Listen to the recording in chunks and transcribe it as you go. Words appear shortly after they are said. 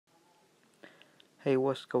Hey,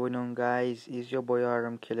 what's going on, guys? It's your boy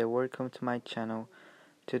RM Killer. Welcome to my channel.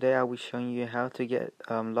 Today I will be showing you how to get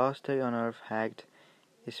Last Day on Earth hacked.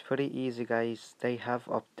 It's pretty easy, guys. They have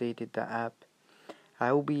updated the app.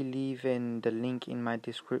 I will be leaving the link in my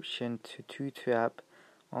description to Tutu app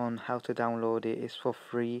on how to download it. It's for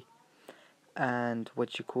free. And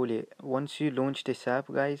once you launch this app,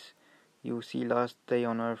 guys, you'll see Last Day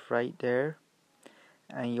on Earth right there,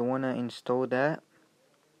 and you wanna install that.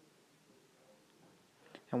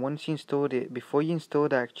 And once you installed it, before you install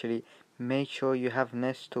it, actually make sure you have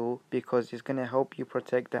Nestle, because it's gonna help you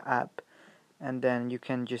protect the app, and then you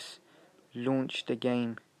can just launch the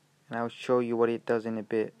game, and I'll show you what it does in a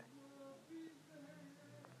bit.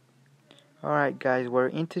 Alright, guys, we're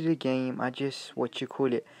into the game.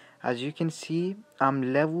 As you can see,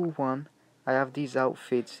 I'm level 1. I have these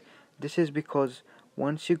outfits. This is because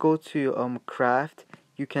once you go to craft,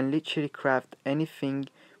 you can literally craft anything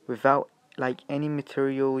without like any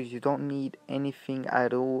materials. You don't need anything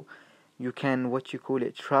at all. You can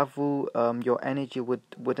travel your energy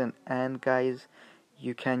with an ant, guys.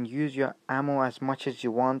 You can use your ammo as much as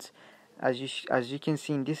you want. As you can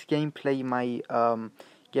see in this gameplay, my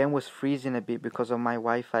game was freezing a bit because of my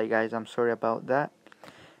Wi-Fi, guys. I'm sorry about that.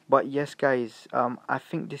 But yes, guys, I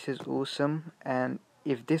think this is awesome, and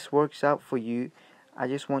if this works out for you, I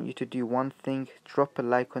just want you to do one thing: drop a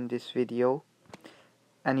like on this video,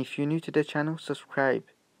 and if you're new to the channel, subscribe.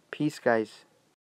 Peace, guys.